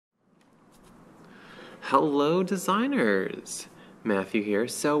Hello designers! Matthew here.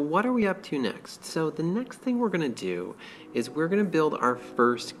 So what are we up to next? So the next thing we're going to do is we're going to build our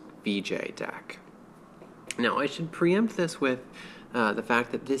first VJ deck. Now I should preempt this with the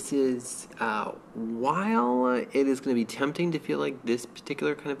fact that this is, while it is going to be tempting to feel like this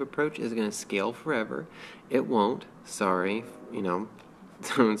particular kind of approach is going to scale forever, it won't. Sorry,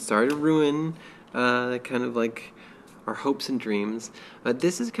 sorry to ruin kind of like our hopes and dreams.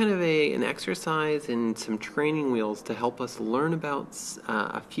 This is kind of an exercise in some training wheels to help us learn about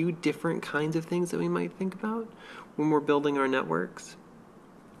a few different kinds of things that we might think about when we're building our networks.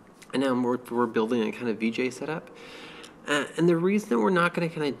 And now we're building a kind of VJ setup. And the reason that we're not going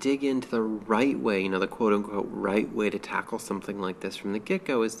to kind of dig into the right way, the quote-unquote right way to tackle something like this from the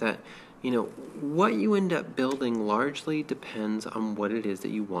get-go is that, what you end up building largely depends on what it is that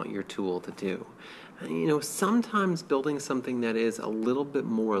you want your tool to do. Sometimes building something that is a little bit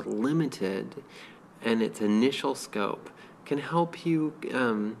more limited in its initial scope can help you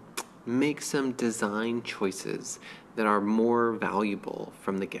make some design choices that are more valuable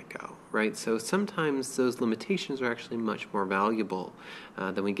from the get-go, right? So sometimes those limitations are actually much more valuable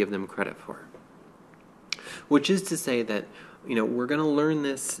than we give them credit for. Which is to say that, we're going to learn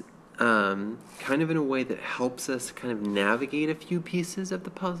this kind of in a way that helps us kind of navigate a few pieces of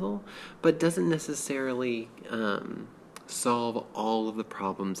the puzzle, but doesn't necessarily solve all of the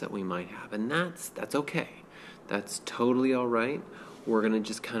problems that we might have. And that's okay. That's totally all right. We're going to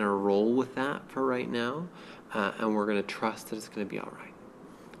just kind of roll with that for right now, and we're going to trust that it's going to be all right.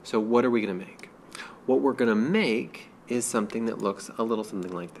 So what are we going to make? What we're going to make is something that looks a little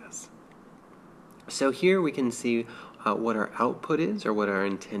something like this. So here we can see what our output is, or what our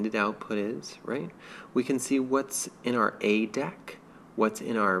intended output is, right? We can see what's in our A deck, what's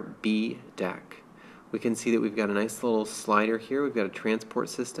in our B deck. We can see that we've got a nice little slider here. We've got a transport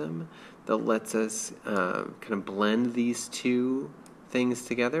system that lets us kind of blend these two things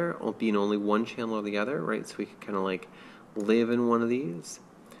together, being only one channel or the other, right? So we can kind of like live in one of these.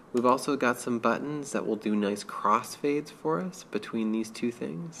 We've also got some buttons that will do nice crossfades for us between these two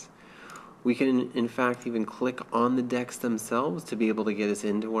things. We can, in fact, even click on the decks themselves to be able to get us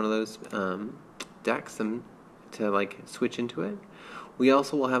into one of those decks and to like switch into it. We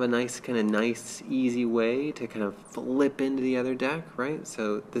also will have a nice, easy way to kind of flip into the other deck, right?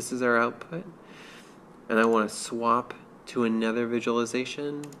 So this is our output, and I want to swap to another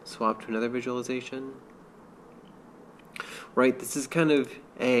visualization, right? This is kind of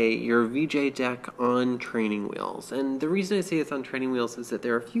your VJ deck on training wheels. And the reason I say it's on training wheels is that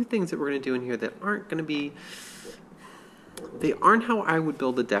there are a few things that we're going to do in here that aren't going to be, they aren't how I would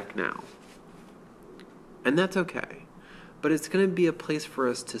build a deck now. And that's okay. But it's going to be a place for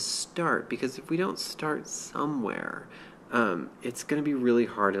us to start, because if we don't start somewhere, it's going to be really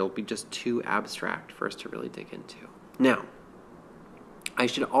hard. It'll be just too abstract for us to really dig into. Now, I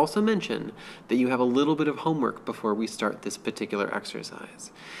should also mention that you have a little bit of homework before we start this particular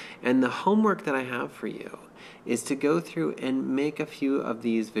exercise. And the homework that I have for you is to go through and make a few of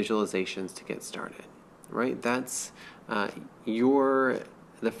these visualizations to get started, right? That's the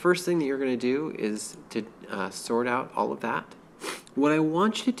first thing that you're going to do is to sort out all of that. What I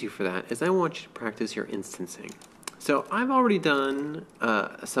want you to do for that is I want you to practice your instancing. So I've already done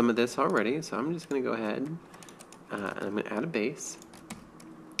some of this already, so I'm just going to go ahead and I'm going to add a base.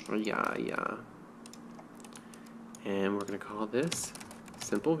 Yeah. And we're going to call this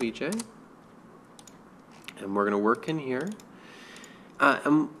Simple VJ. And we're going to work in here.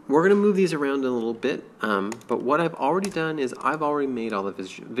 And we're going to move these around a little bit. But what I've already done is I've already made all the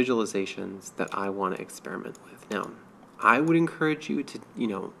visualizations that I want to experiment with. Now, I would encourage you to,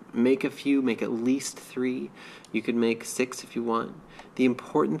 make at least 3. You could make 6 if you want. The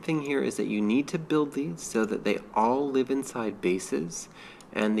important thing here is that you need to build these so that they all live inside bases.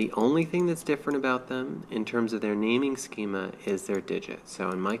 And the only thing that's different about them in terms of their naming schema is their digits. So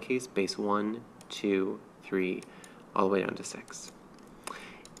in my case, base 1, 2, 3, all the way down to 6.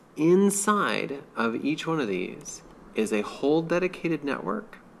 Inside of each one of these is a whole dedicated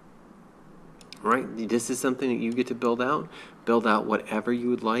network. Right? This is something that you get to build out. Build out whatever you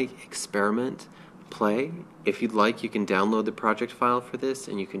would like, experiment, play. If you'd like, you can download the project file for this,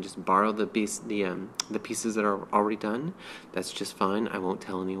 and you can just borrow the pieces that are already done. That's just fine. I won't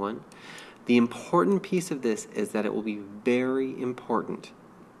tell anyone. The important piece of this is that it will be very important.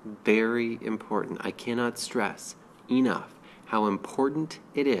 Very important. I cannot stress enough how important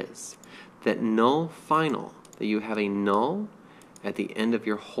it is that null final, that you have a null at the end of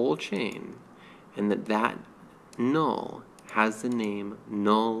your whole chain, and that null has the name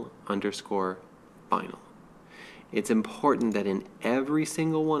null_final. It's important that in every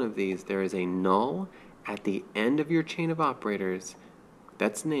single one of these there is a null at the end of your chain of operators,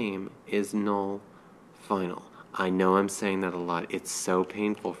 that's name, is null final. I know I'm saying that a lot. It's so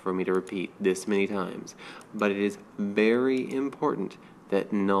painful for me to repeat this many times, but it is very important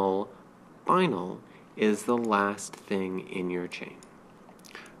that null final is the last thing in your chain,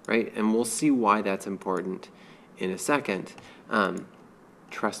 right? And we'll see why that's important in a second.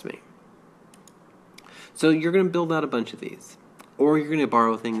 Trust me. So you're going to build out a bunch of these, or you're going to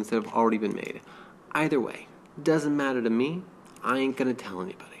borrow things that have already been made. Either way, doesn't matter to me. I ain't going to tell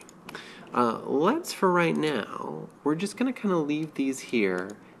anybody. Let's, for right now, we're just going to kind of leave these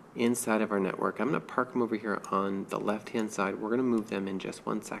here inside of our network. I'm going to park them over here on the left-hand side. We're going to move them in just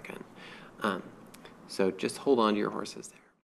 1 second. So just hold on to your horses there.